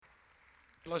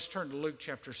Let's turn to Luke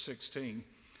chapter 16.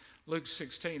 Luke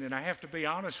 16, and I have to be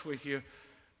honest with you,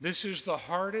 this is the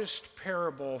hardest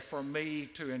parable for me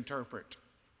to interpret.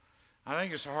 I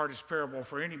think it's the hardest parable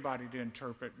for anybody to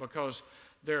interpret because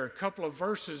there are a couple of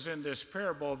verses in this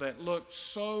parable that look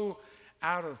so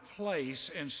out of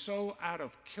place and so out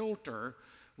of kilter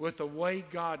with the way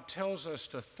God tells us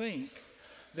to think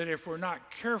that if we're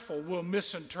not careful, we'll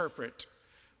misinterpret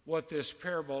what this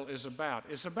parable is about.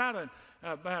 It's about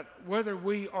whether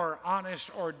we are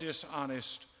honest or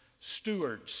dishonest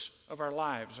stewards of our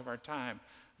lives, of our time,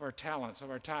 of our talents, of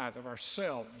our tithe, of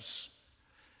ourselves.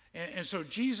 And so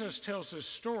Jesus tells this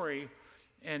story,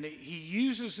 and he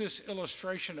uses this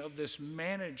illustration of this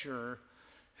manager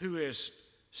who is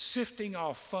sifting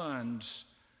off funds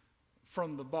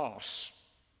from the boss,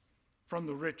 from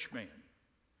the rich man.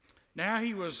 Now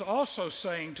he was also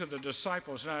saying to the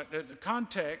disciples, now in the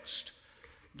context,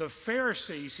 the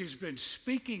Pharisees, he's been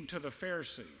speaking to the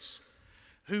Pharisees,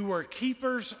 who were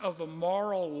keepers of the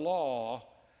moral law,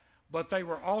 but they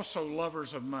were also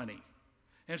lovers of money.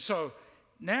 And so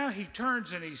now he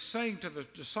turns and he's saying to the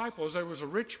disciples, there was a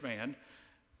rich man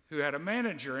who had a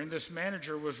manager, and this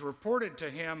manager was reported to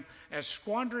him as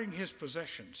squandering his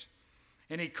possessions.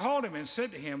 And he called him and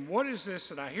said to him, what is this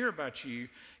that I hear about you?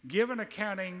 Give an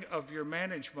accounting of your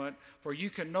management, for you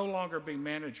can no longer be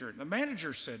manager. And the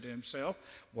manager said to himself,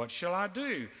 what shall I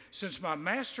do? Since my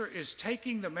master is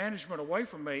taking the management away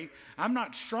from me, I'm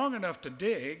not strong enough to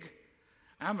dig.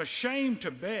 I'm ashamed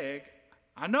to beg.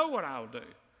 I know what I'll do,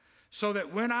 so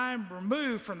that when I'm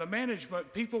removed from the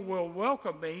management, people will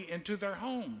welcome me into their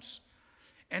homes.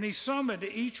 And he summoned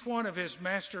each one of his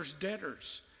master's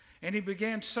debtors. And he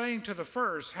began saying to the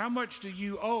first, how much do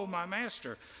you owe my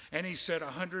master? And he said,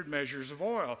 100 measures of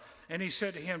oil. And he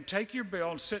said to him, take your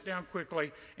bill and sit down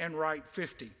quickly and write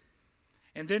 50.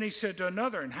 And then he said to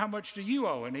another, and how much do you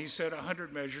owe? And he said,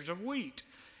 100 measures of wheat.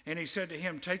 And he said to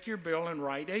him, take your bill and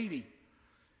write 80.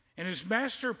 And his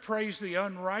master praised the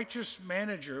unrighteous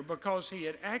manager because he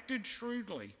had acted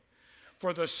shrewdly.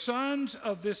 For the sons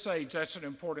of this age, that's an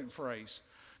important phrase,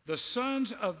 the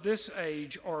sons of this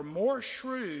age are more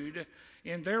shrewd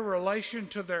in their relation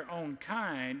to their own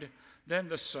kind than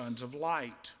the sons of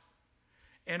light.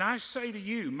 And I say to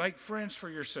you, make friends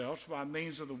for yourselves by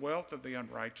means of the wealth of the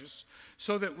unrighteous,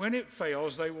 so that when it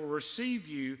fails, they will receive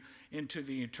you into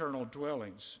the eternal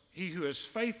dwellings. He who is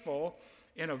faithful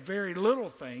in a very little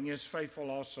thing is faithful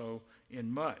also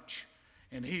in much.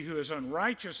 And he who is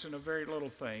unrighteous in a very little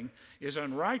thing is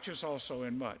unrighteous also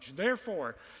in much.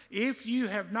 Therefore, if you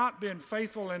have not been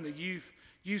faithful in the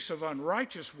use of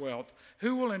unrighteous wealth,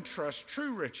 who will entrust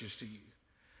true riches to you?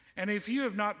 And if you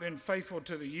have not been faithful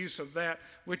to the use of that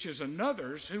which is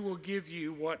another's, who will give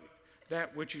you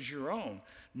that which is your own?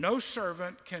 No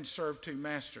servant can serve two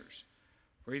masters.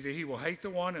 For either he will hate the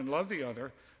one and love the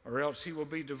other, or else he will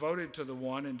be devoted to the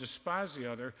one and despise the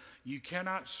other. You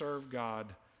cannot serve God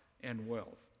and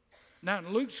wealth. Now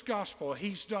in Luke's gospel,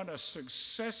 he's done a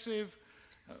successive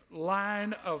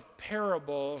line of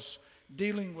parables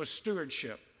dealing with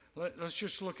stewardship. Let's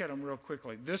just look at them real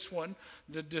quickly. This one,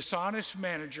 the dishonest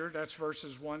manager, that's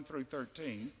verses 1 through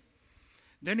 13.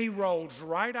 Then he rolls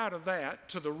right out of that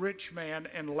to the rich man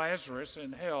and Lazarus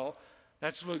in hell.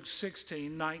 That's Luke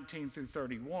 16, 19 through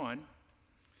 31.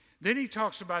 Then he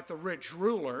talks about the rich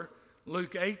ruler,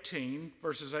 Luke 18,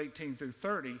 verses 18 through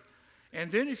 30. And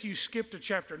then if you skip to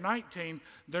chapter 19,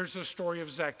 there's the story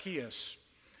of Zacchaeus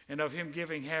and of him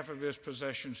giving half of his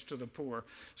possessions to the poor.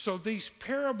 So these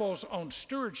parables on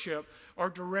stewardship are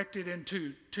directed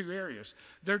into two areas.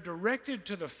 They're directed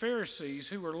to the Pharisees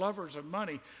who were lovers of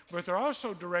money, but they're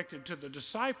also directed to the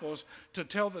disciples to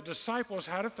tell the disciples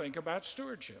how to think about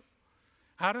stewardship,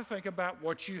 how to think about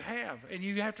what you have. And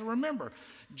you have to remember,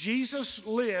 Jesus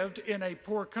lived in a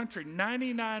poor country.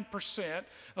 99%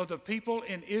 of the people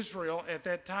in Israel at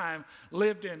that time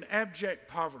lived in abject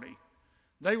poverty.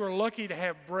 They were lucky to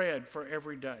have bread for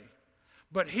every day.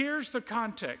 But here's the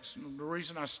context, and the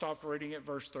reason I stopped reading at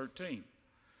verse 13.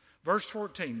 Verse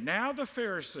 14, now the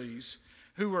Pharisees,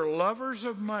 who were lovers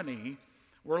of money,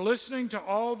 were listening to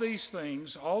all these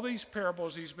things, all these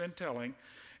parables he's been telling,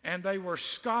 and they were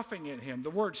scoffing at him. The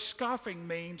word scoffing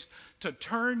means to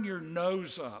turn your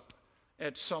nose up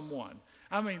at someone.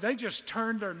 I mean, they just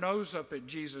turned their nose up at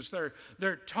Jesus.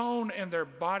 Their tone and their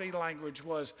body language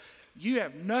was, you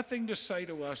have nothing to say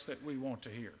to us that we want to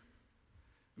hear.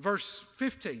 Verse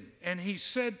 15, and he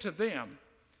said to them,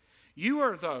 you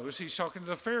are those, he's talking to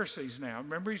the Pharisees now.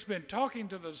 Remember, he's been talking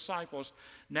to the disciples.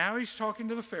 Now he's talking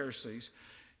to the Pharisees.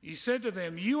 He said to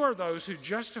them, you are those who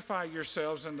justify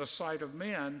yourselves in the sight of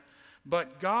men,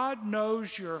 but God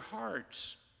knows your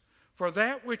hearts. For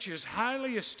that which is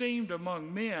highly esteemed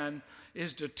among men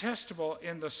is detestable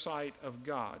in the sight of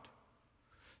God.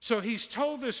 So he's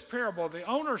told this parable. The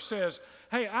owner says,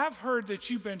 hey, I've heard that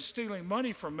you've been stealing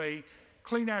money from me.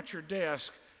 Clean out your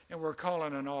desk, and we're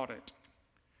calling an audit.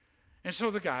 And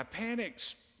so the guy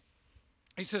panics.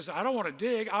 He says, I don't want to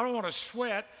dig. I don't want to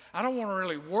sweat. I don't want to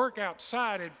really work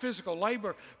outside in physical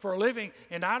labor for a living,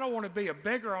 and I don't want to be a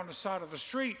beggar on the side of the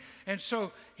street. And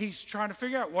so he's trying to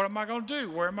figure out, what am I going to do?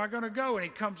 Where am I going to go? And he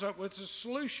comes up with a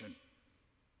solution.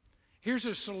 Here's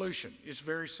a solution. It's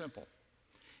very simple.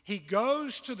 He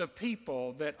goes to the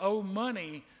people that owe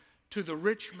money to the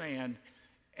rich man,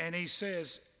 and he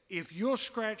says, if you'll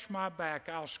scratch my back,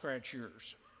 I'll scratch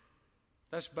yours.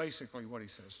 That's basically what he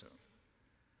says to him.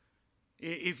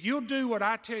 If you'll do what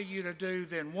I tell you to do,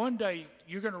 then one day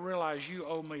you're going to realize you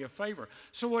owe me a favor.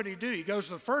 So what did he do? He goes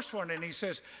to the first one and he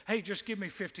says, hey, just give me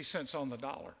 50 cents on the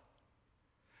dollar.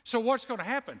 So what's going to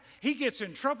happen? He gets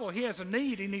in trouble. He has a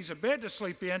need. He needs a bed to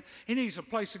sleep in. He needs a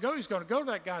place to go. He's going to go to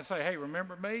that guy and say, hey,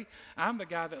 remember me? I'm the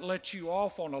guy that let you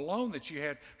off on a loan that you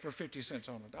had for 50 cents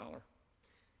on the dollar.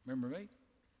 Remember me?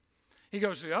 He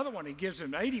goes to the other one, he gives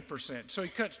him 80%, so he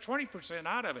cuts 20%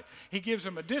 out of it. He gives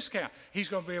him a discount. He's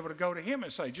going to be able to go to him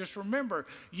and say, just remember,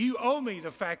 you owe me the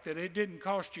fact that it didn't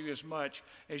cost you as much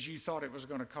as you thought it was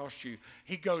going to cost you.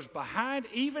 He goes behind,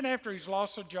 even after he's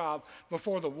lost a job,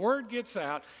 before the word gets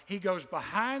out, he goes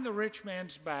behind the rich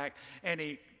man's back and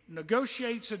he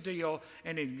negotiates a deal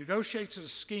and he negotiates a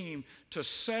scheme to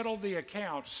settle the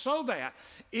account so that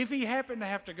if he happened to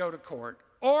have to go to court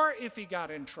or if he got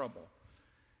in trouble,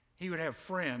 he would have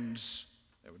friends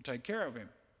that would take care of him.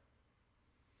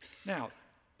 Now,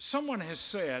 someone has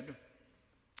said,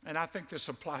 and I think this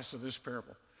applies to this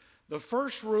parable, the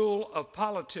first rule of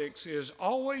politics is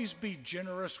always be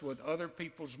generous with other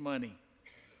people's money.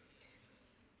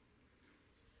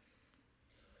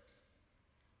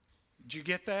 Did you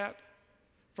get that?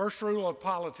 First rule of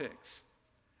politics,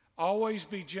 always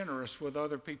be generous with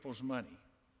other people's money.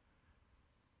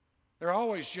 They're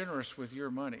always generous with your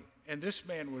money. And this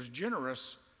man was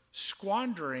generous,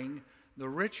 squandering the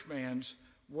rich man's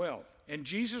wealth. And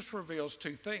Jesus reveals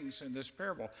two things in this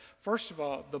parable. First of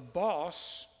all, the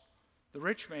boss, the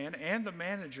rich man, and the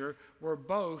manager were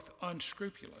both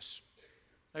unscrupulous.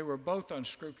 They were both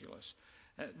unscrupulous.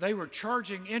 They were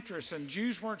charging interest, and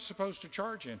Jews weren't supposed to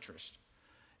charge interest.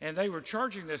 And they were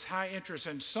charging this high interest,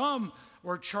 and some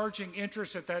were charging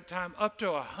interest at that time up to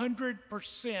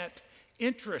 100%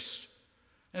 interest.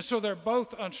 And so they're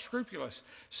both unscrupulous.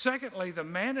 Secondly, the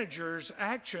manager's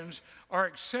actions are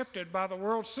accepted by the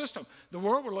world system. The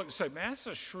world would look and say, man, that's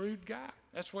a shrewd guy.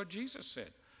 That's what Jesus said.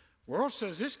 The world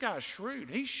says, this guy's shrewd.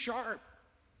 He's sharp.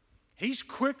 He's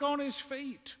quick on his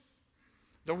feet.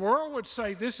 The world would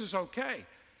say this is okay.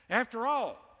 After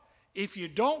all, if you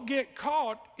don't get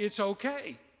caught, it's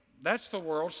okay. That's the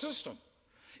world system.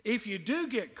 If you do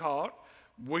get caught,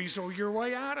 weasel your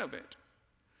way out of it.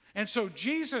 And so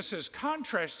Jesus is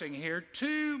contrasting here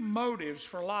two motives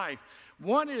for life.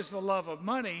 One is the love of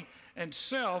money and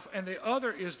self, and the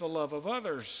other is the love of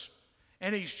others.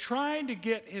 And he's trying to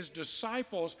get his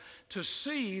disciples to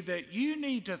see that you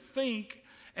need to think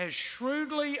as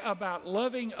shrewdly about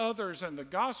loving others and the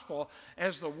gospel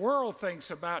as the world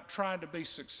thinks about trying to be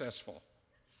successful.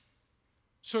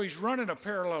 So he's running a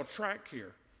parallel track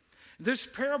here. This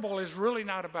parable is really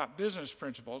not about business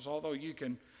principles, although you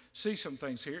can see some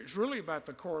things here. It's really about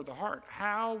the core of the heart,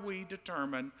 how we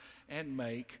determine and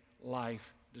make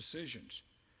life decisions.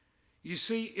 You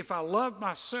see, if I love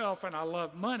myself and I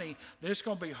love money, then it's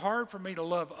going to be hard for me to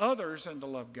love others and to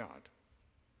love God.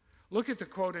 Look at the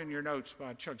quote in your notes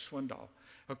by Chuck Swindoll.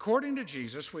 According to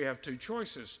Jesus, we have two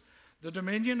choices: the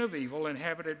dominion of evil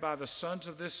inhabited by the sons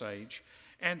of this age,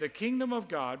 and the kingdom of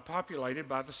God populated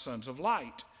by the sons of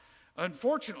light.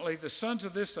 Unfortunately, the sons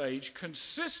of this age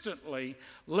consistently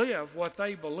live what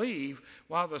they believe,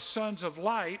 while the sons of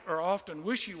light are often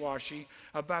wishy-washy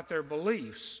about their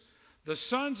beliefs. The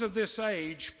sons of this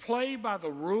age play by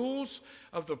the rules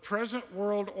of the present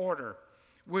world order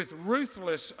with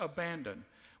ruthless abandon,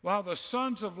 while the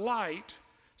sons of light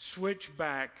switch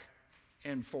back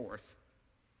and forth.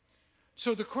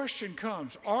 So the question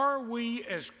comes, are we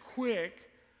as quick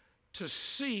to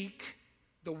seek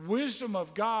the wisdom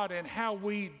of God in how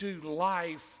we do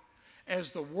life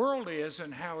as the world is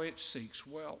and how it seeks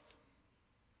wealth?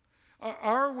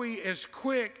 Are we as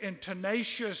quick and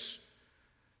tenacious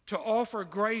to offer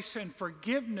grace and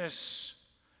forgiveness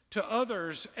to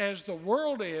others as the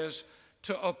world is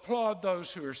to applaud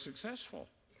those who are successful?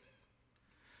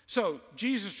 So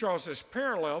Jesus draws this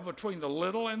parallel between the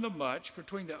little and the much,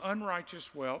 between the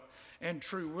unrighteous wealth and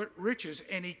true riches,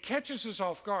 and he catches us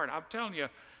off guard. I'm telling you,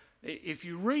 if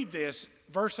you read this,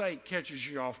 verse 8 catches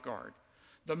you off guard.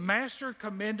 The master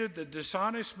commended the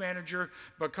dishonest manager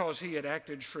because he had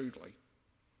acted shrewdly.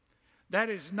 That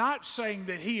is not saying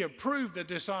that he approved the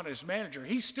dishonest manager.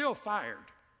 He's still fired.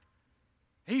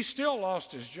 He still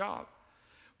lost his job.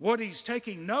 What he's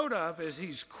taking note of is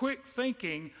he's quick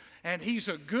thinking, and he's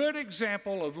a good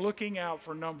example of looking out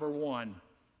for number one.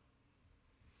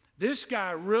 This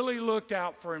guy really looked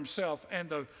out for himself,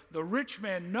 and the rich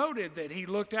man noted that he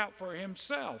looked out for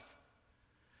himself.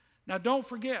 Now, don't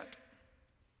forget,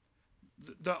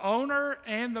 the owner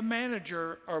and the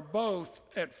manager are both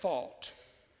at fault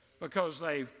because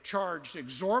they've charged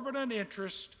exorbitant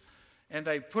interest and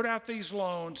they put out these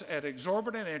loans at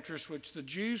exorbitant interest, which the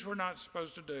Jews were not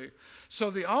supposed to do.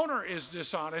 So the owner is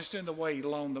dishonest in the way he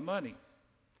loaned the money.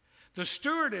 The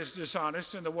steward is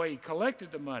dishonest in the way he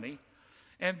collected the money.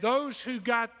 And those who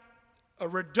got a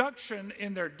reduction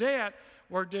in their debt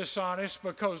were dishonest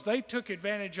because they took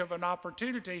advantage of an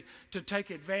opportunity to take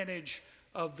advantage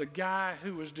of the guy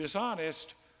who was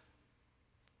dishonest,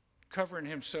 covering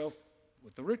himself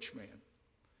with the rich man.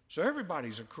 So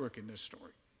everybody's a crook in this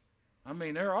story. I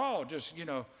mean, they're all just,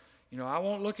 I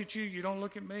won't look at you, you don't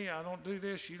look at me, I don't do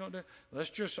this, you don't do. Let's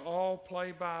just all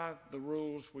play by the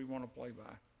rules we want to play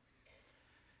by.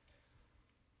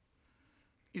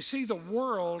 You see, the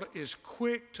world is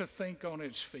quick to think on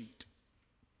its feet.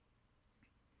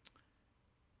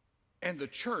 And the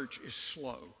church is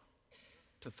slow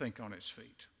to think on its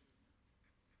feet.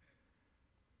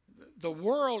 The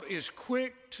world is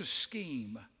quick to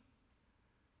scheme.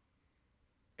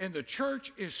 And the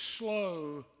church is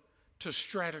slow to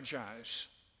strategize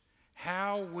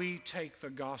how we take the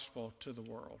gospel to the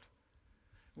world.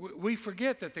 We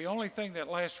forget that the only thing that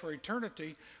lasts for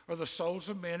eternity are the souls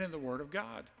of men and the Word of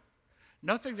God.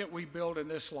 Nothing that we build in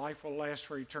this life will last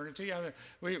for eternity. I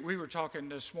mean, we were talking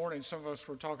this morning, some of us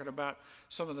were talking about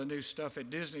some of the new stuff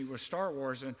at Disney with Star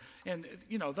Wars, and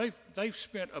they've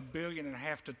spent $1.5 billion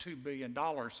to $2 billion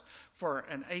for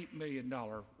an $8 million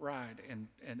ride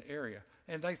and area.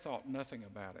 And they thought nothing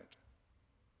about it.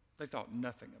 They thought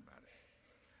nothing about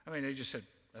it. I mean, they just said,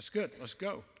 that's good, let's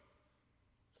go.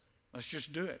 Let's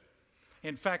just do it.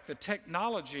 In fact, the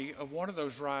technology of one of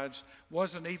those rides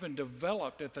wasn't even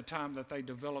developed at the time that they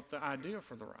developed the idea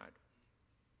for the ride.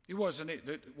 It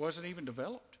wasn't even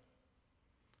developed.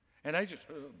 And they just,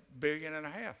 $1.5 billion.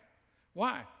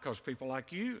 Why? Because people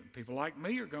like you and people like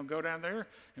me are going to go down there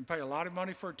and pay a lot of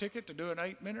money for a ticket to do an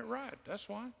 8-minute ride. That's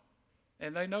why.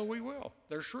 And they know we will.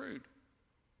 They're shrewd.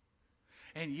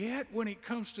 And yet, when it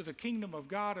comes to the kingdom of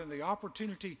God and the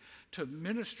opportunity to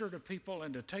minister to people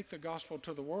and to take the gospel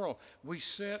to the world, we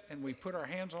sit and we put our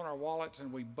hands on our wallets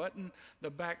and we button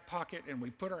the back pocket and we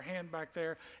put our hand back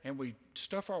there and we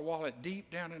stuff our wallet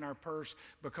deep down in our purse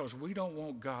because we don't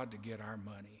want God to get our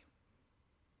money.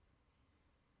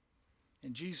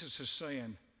 And Jesus is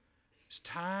saying, it's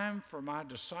time for my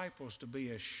disciples to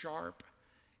be as sharp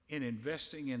in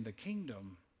investing in the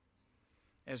kingdom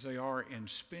as they are in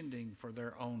spending for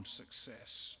their own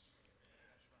success.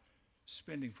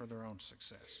 Spending for their own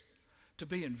success. To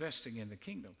be investing in the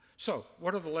kingdom. So,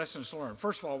 what are the lessons learned?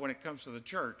 First of all, when it comes to the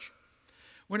church.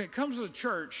 When it comes to the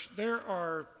church, there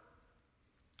are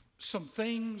some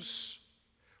things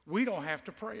we don't have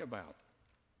to pray about.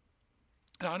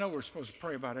 Now, I know we're supposed to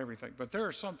pray about everything, but there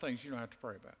are some things you don't have to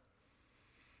pray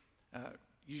about.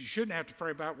 You shouldn't have to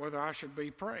pray about whether I should be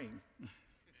praying.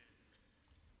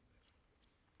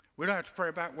 We don't have to pray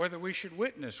about whether we should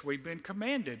witness. We've been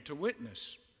commanded to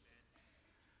witness.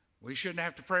 We shouldn't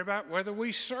have to pray about whether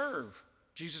we serve.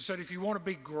 Jesus said, if you want to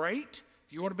be great,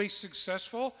 if you want to be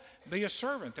successful, be a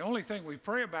servant. The only thing we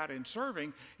pray about in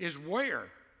serving is where,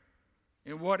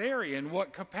 in what area, in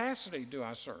what capacity do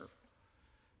I serve.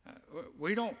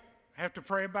 We don't have to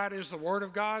pray about, is the Word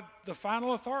of God the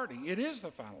final authority? It is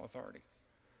the final authority.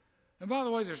 And by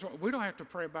the way, we don't have to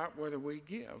pray about whether we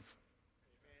give.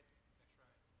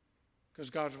 Because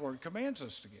God's Word commands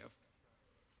us to give.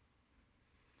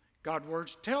 God's Word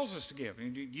tells us to give.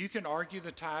 And you can argue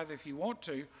the tithe if you want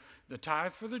to. The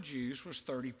tithe for the Jews was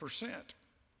 30%.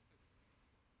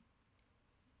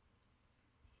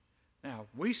 Now,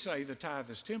 we say the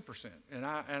tithe is 10%. And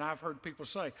I've heard people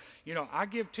say, I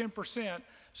give 10%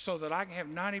 so that I can have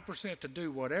 90% to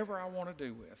do whatever I want to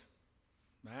do with.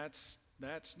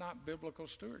 That's not biblical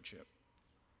stewardship.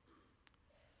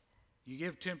 You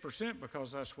give 10%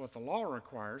 because that's what the law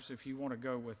requires if you want to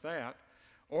go with that,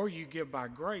 or you give by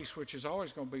grace, which is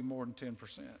always going to be more than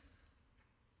 10%.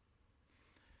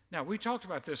 Now, we talked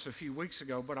about this a few weeks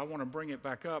ago, but I want to bring it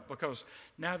back up because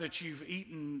now that you've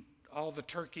eaten all the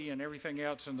turkey and everything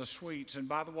else and the sweets, and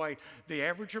by the way, the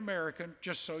average American,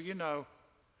 just so you know,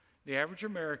 the average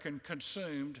American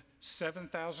consumed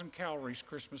 7,000 calories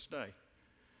Christmas Day.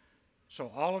 So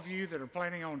all of you that are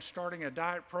planning on starting a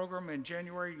diet program in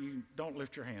January, you don't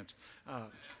lift your hands.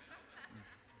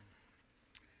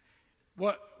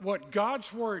 What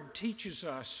God's Word teaches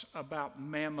us about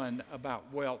mammon, about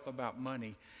wealth, about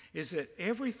money, is that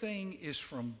everything is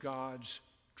from God's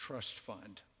trust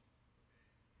fund.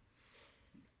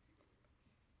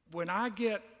 When I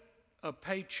get a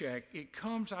paycheck, it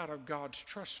comes out of God's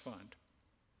trust fund.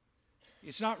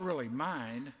 It's not really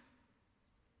mine,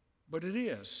 but it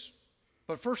is.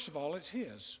 But first of all, it's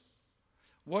His.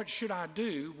 What should I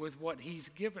do with what He's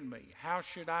given me? How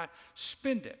should I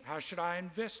spend it? How should I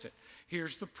invest it?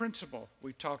 Here's the principle.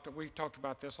 We've talked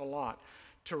about this a lot.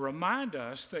 To remind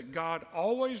us that God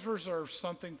always reserves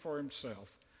something for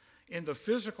Himself in the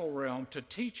physical realm to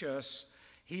teach us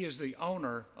He is the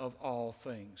owner of all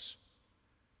things.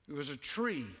 It was a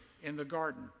tree in the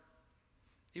garden.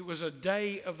 It was a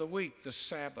day of the week, the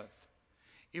Sabbath.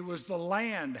 It was the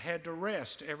land had to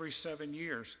rest every 7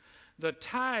 years. The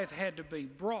tithe had to be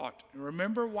brought.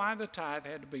 Remember why the tithe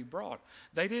had to be brought.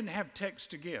 They didn't have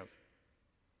text to give.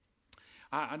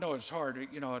 I know it's hard.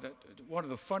 You know, one of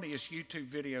the funniest YouTube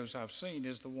videos I've seen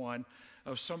is the one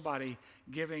of somebody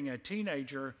giving a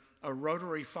teenager a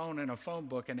rotary phone and a phone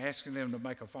book and asking them to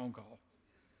make a phone call.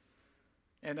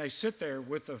 And they sit there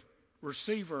with the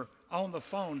receiver on the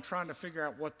phone trying to figure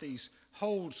out what these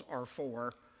holes are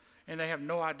for, and they have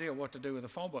no idea what to do with a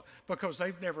phone book because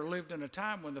they've never lived in a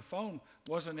time when the phone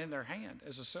wasn't in their hand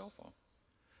as a cell phone.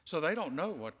 So they don't know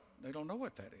what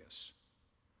that is.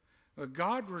 But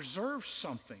God reserves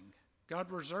something.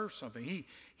 God reserves something.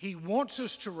 He wants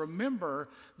us to remember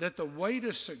that the way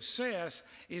to success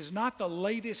is not the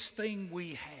latest thing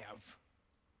we have.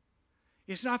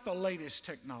 It's not the latest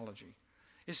technology.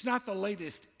 It's not the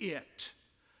latest it.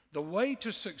 The way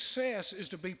to success is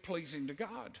to be pleasing to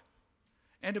God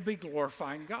and to be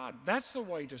glorifying God. That's the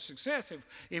way to success.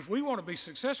 If we want to be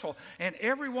successful, and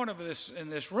every one of us in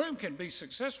this room can be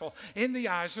successful in the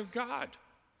eyes of God.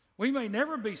 We may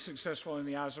never be successful in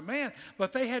the eyes of man,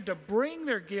 but they had to bring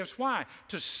their gifts. Why?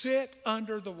 To sit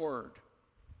under the Word.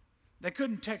 They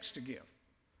couldn't text to give.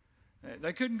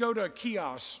 They couldn't go to a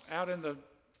kiosk out in the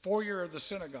foyer of the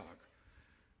synagogue.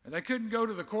 They couldn't go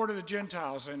to the court of the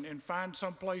Gentiles and find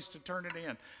some place to turn it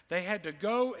in. They had to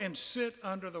go and sit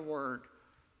under the Word.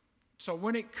 So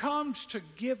when it comes to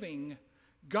giving,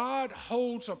 God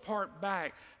holds a part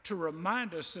back to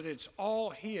remind us that it's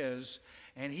all His,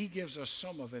 and He gives us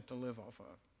some of it to live off of.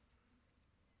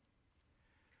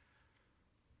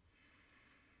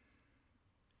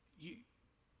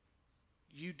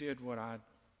 You did what I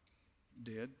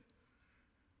did.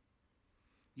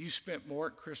 You spent more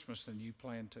at Christmas than you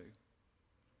planned to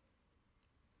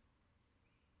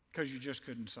because you just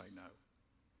couldn't say no.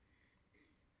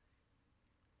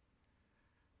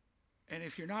 And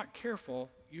if you're not careful,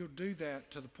 you'll do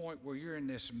that to the point where you're in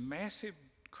this massive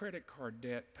credit card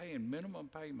debt, paying minimum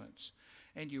payments,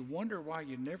 and you wonder why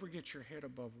you never get your head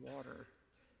above water.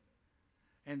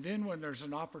 And then when there's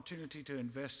an opportunity to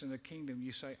invest in the kingdom,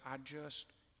 you say, I just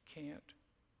can't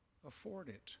afford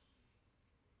it.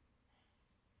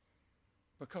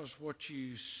 Because what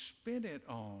you spend it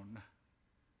on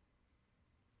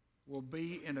will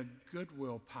be in a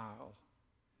goodwill pile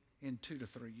in 2 to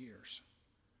 3 years.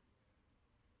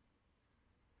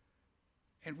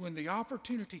 And when the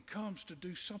opportunity comes to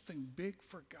do something big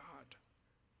for God,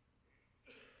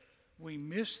 we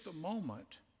miss the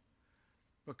moment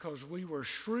because we were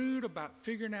shrewd about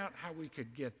figuring out how we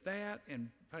could get that and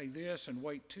pay this and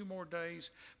wait 2 more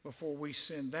days before we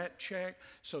send that check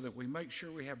so that we make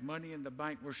sure we have money in the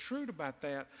bank. We're shrewd about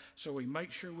that, so we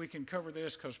make sure we can cover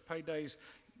this because payday's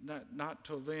not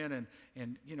till then.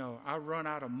 And you know, I run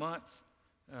out a month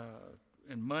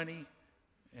in money,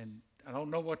 and I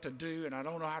don't know what to do, and I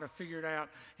don't know how to figure it out.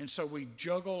 And so we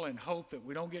juggle and hope that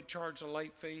we don't get charged a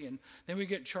late fee, and then we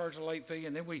get charged a late fee,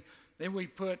 and then we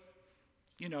put,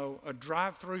 you know, a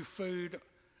drive-through food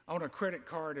on a credit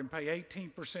card and pay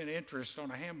 18% interest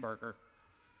on a hamburger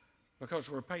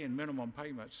because we're paying minimum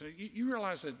payments. So you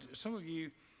realize that some of you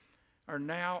are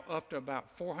now up to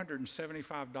about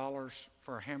 $475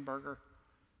 for a hamburger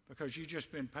because you've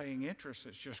just been paying interest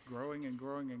that's just growing and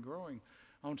growing and growing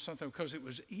on something because it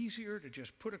was easier to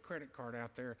just put a credit card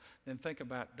out there than think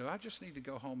about, do I just need to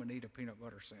go home and eat a peanut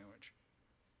butter sandwich?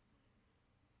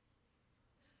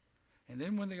 And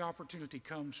then when the opportunity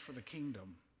comes for the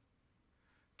kingdom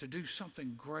to do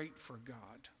something great for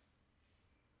God,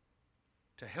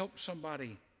 to help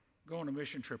somebody go on a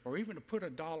mission trip, or even to put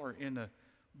 $1 in the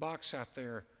box out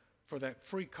there for that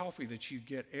free coffee that you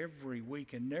get every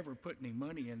week and never put any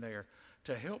money in there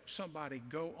to help somebody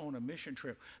go on a mission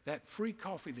trip, that free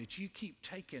coffee that you keep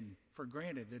taking for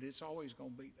granted that it's always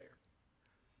going to be there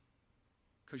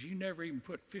because you never even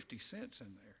put 50 cents in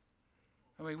there.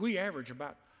 I mean, we average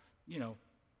about,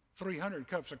 300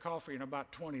 cups of coffee and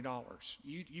about $20.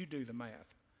 You do the math.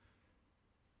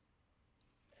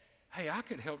 Hey, I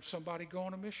could help somebody go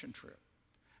on a mission trip.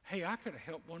 Hey, I could have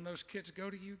helped one of those kids go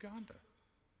to Uganda.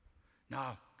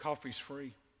 Nah, coffee's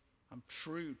free. I'm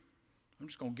shrewd. I'm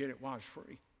just going to get it while it's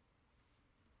free.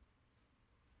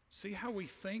 See how we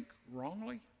think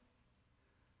wrongly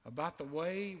about the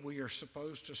way we are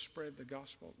supposed to spread the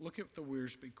gospel? Look at the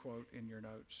Wiersbe quote in your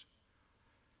notes.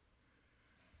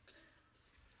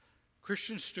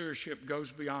 Christian stewardship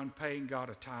goes beyond paying God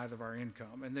a tithe of our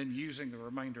income and then using the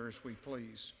remainder as we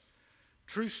please.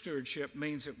 True stewardship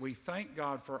means that we thank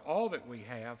God for all that we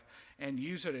have and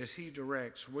use it as He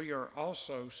directs. We are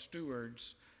also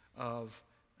stewards of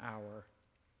our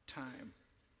time.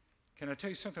 Can I tell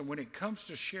you something? When it comes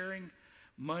to sharing,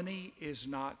 money is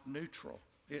not neutral.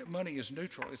 Money is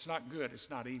neutral. It's not good. It's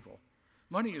not evil.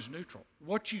 Money is neutral.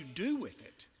 What you do with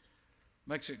it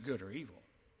makes it good or evil.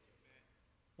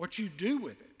 What you do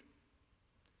with it.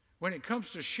 When it comes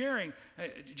to sharing,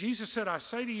 Jesus said, I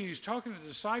say to you, He's talking to the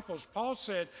disciples, Paul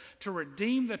said, to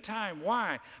redeem the time.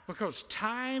 Why? Because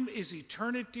time is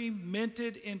eternity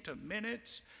minted into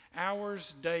minutes,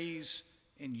 hours, days,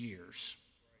 and years.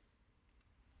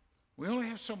 We only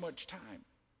have so much time,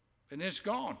 and it's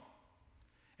gone.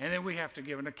 And then we have to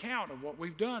give an account of what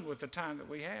we've done with the time that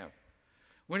we have.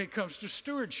 When it comes to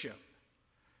stewardship,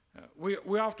 we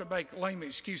often make lame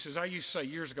excuses. I used to say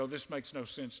years ago, this makes no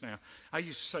sense now. I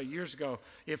used to say years ago,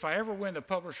 if I ever win the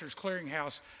Publishers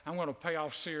Clearinghouse, I'm going to pay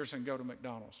off Sears and go to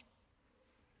McDonald's.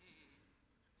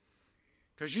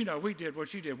 Because we did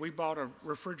what you did. We bought a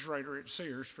refrigerator at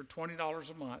Sears for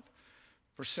 $20 a month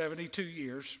for 72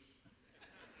 years.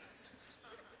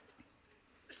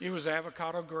 It was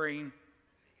avocado green,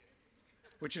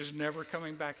 which is never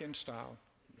coming back in style.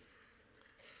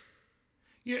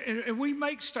 Yeah, and we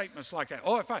make statements like that.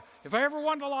 Oh, if I ever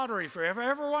won the lottery, if I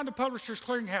ever won the Publishers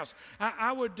Clearinghouse,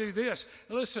 I would do this.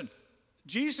 Listen,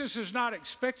 Jesus is not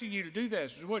expecting you to do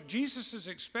this. What Jesus is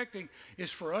expecting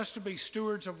is for us to be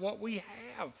stewards of what we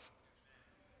have.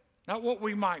 Not what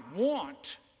we might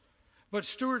want, but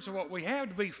stewards of what we have,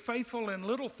 to be faithful in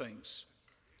little things.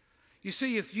 You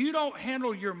see, if you don't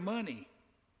handle your money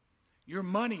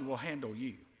will handle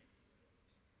you.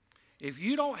 If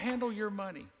you don't handle your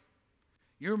money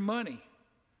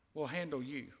will handle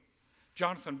you.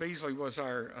 Jonathan Beasley was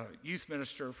our youth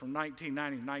minister from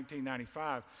 1990 to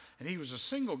 1995, and he was a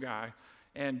single guy.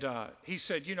 And he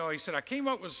said, I came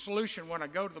up with a solution when I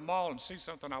go to the mall and see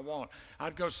something I want.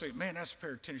 I'd go say, man, that's a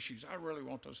pair of tennis shoes. I really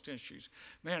want those tennis shoes.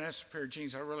 Man, that's a pair of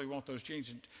jeans. I really want those jeans.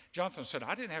 And Jonathan said,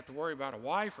 I didn't have to worry about a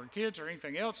wife or kids or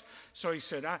anything else. So he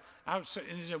said, and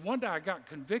he said, one day I got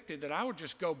convicted that I would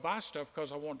just go buy stuff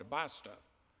because I wanted to buy stuff.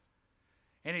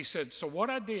 And he said, so what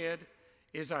I did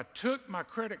is I took my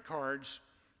credit cards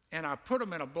and I put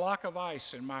them in a block of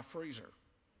ice in my freezer.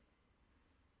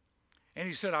 And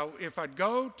he said, if I'd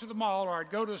go to the mall or I'd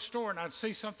go to the store and I'd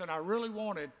see something I really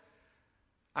wanted,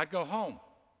 I'd go home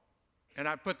and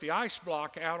I'd put the ice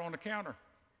block out on the counter.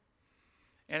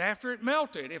 And after it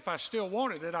melted, if I still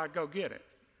wanted it, I'd go get it.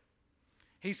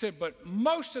 He said, but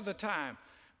most of the time,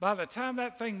 by the time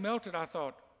that thing melted, I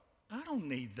thought, I don't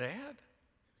need that.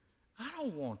 I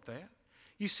don't want that.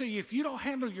 You see, if you don't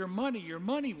handle your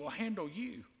money will handle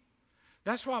you.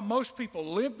 That's why most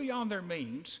people live beyond their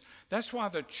means. That's why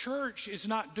the church is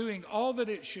not doing all that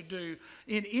it should do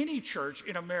in any church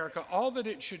in America, all that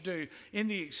it should do in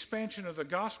the expansion of the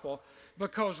gospel,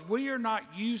 because we are not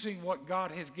using what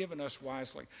God has given us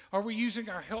wisely. Are we using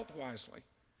our health wisely?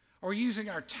 Are we using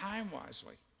our time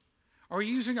wisely? Are we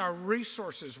using our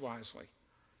resources wisely?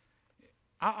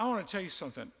 I want to tell you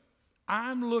something.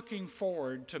 I'm looking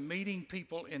forward to meeting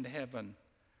people in heaven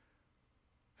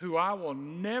who I will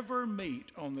never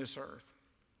meet on this earth,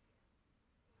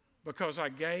 because I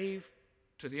gave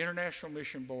to the International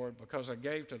Mission Board, because I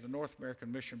gave to the North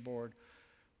American Mission Board,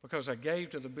 because I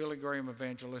gave to the Billy Graham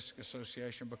Evangelistic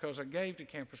Association, because I gave to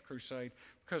Campus Crusade,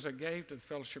 because I gave to the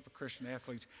Fellowship of Christian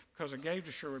Athletes, because I gave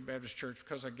to Sherwood Baptist Church,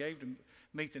 because I gave to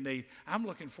Meet the Need. I'm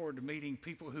looking forward to meeting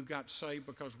people who got saved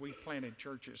because we planted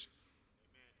churches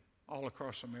all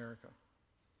across America.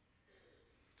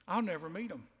 I'll never meet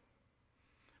them.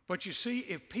 But you see,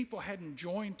 if people hadn't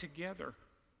joined together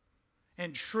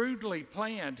and shrewdly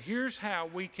planned, here's how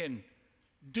we can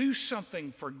do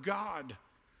something for God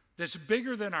that's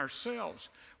bigger than ourselves.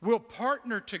 We'll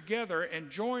partner together and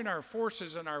join our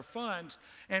forces and our funds,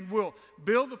 and we'll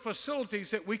build the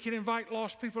facilities that we can invite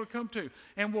lost people to come to.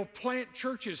 And we'll plant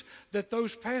churches that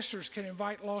those pastors can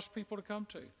invite lost people to come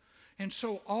to. And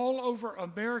so all over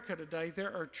America today,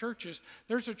 there are churches.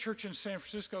 There's a church in San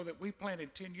Francisco that we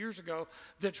planted 10 years ago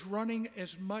that's running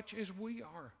as much as we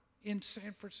are in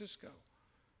San Francisco.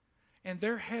 And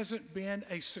there hasn't been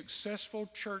a successful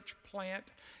church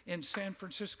plant in San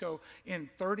Francisco in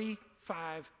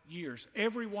 35 years.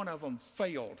 Every one of them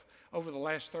failed over the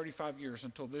last 35 years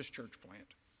until this church plant.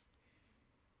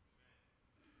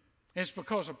 And it's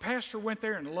because a pastor went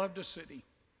there and loved the city.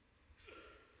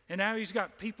 And now he's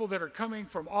got people that are coming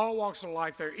from all walks of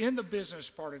life. They're in the business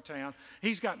part of town.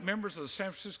 He's got members of the San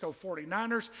Francisco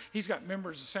 49ers. He's got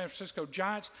members of the San Francisco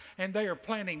Giants. And they are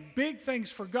planning big things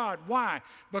for God. Why?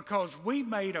 Because we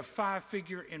made a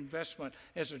 5-figure investment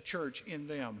as a church in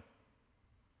them.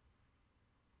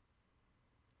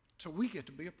 So we get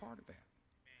to be a part of that.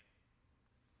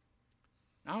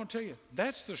 Now, I want to tell you,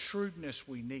 that's the shrewdness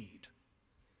we need.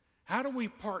 How do we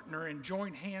partner and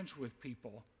join hands with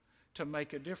people to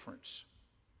make a difference?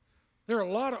 There are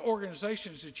a lot of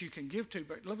organizations that you can give to,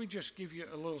 but let me just give you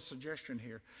a little suggestion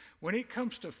here. When it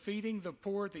comes to feeding the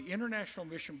poor, the International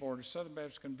Mission Board of Southern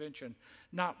Baptist Convention,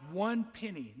 not one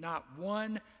penny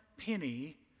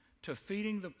to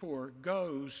feeding the poor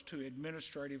goes to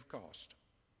administrative cost.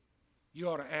 You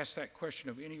ought to ask that question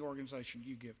of any organization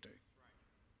you give to.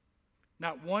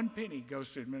 Not one penny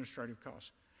goes to administrative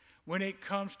cost. When it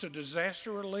comes to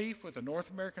disaster relief with the North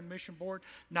American Mission Board,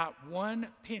 not one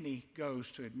penny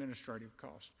goes to administrative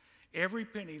cost. Every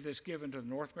penny that's given to the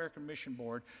North American Mission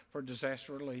Board for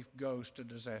disaster relief goes to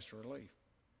disaster relief.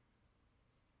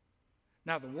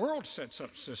 Now, the world sets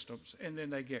up systems, and then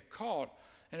they get caught,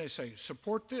 and they say,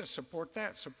 support this, support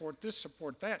that, support this,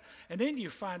 support that. And then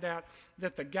you find out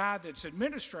that the guy that's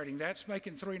administrating that's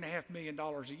making $3.5 million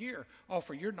a year off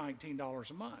of your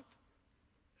 $19 a month.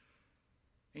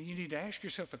 And you need to ask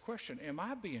yourself the question, am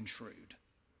I being shrewd?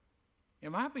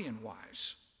 Am I being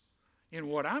wise in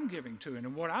what I'm giving to and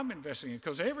in what I'm investing in?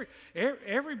 Because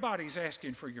everybody's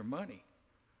asking for your money.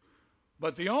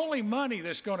 But the only money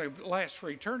that's going to last for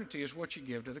eternity is what you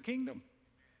give to the kingdom.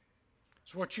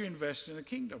 It's what you invest in the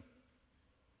kingdom.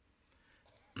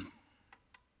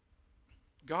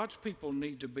 God's people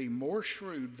need to be more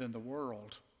shrewd than the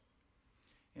world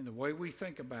in the way we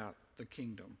think about the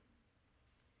kingdom.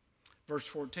 Verse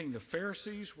 14, the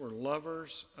Pharisees were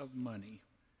lovers of money.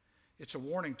 It's a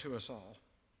warning to us all.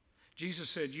 Jesus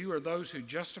said, you are those who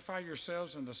justify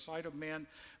yourselves in the sight of men,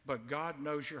 but God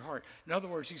knows your heart. In other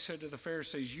words, he said to the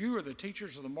Pharisees, you are the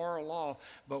teachers of the moral law,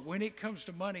 but when it comes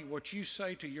to money, what you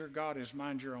say to your God is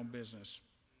mind your own business.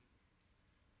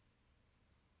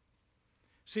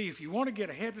 See, if you want to get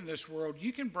ahead in this world,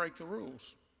 you can break the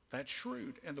rules. That's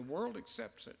shrewd, and the world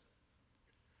accepts it.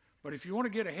 But if you want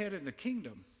to get ahead in the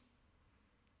kingdom,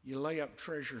 you lay up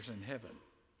treasures in heaven.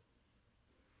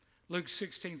 Luke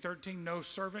 16:13, no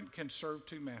servant can serve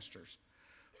two masters,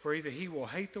 for either he will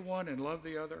hate the one and love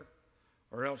the other,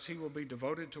 or else he will be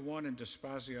devoted to one and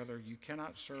despise the other. You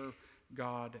cannot serve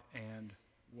God and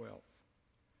wealth.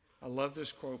 I love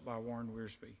this quote by Warren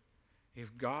Wiersbe.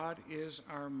 If God is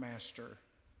our master,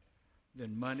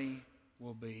 then money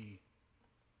will be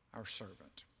our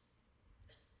servant.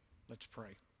 Let's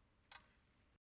pray.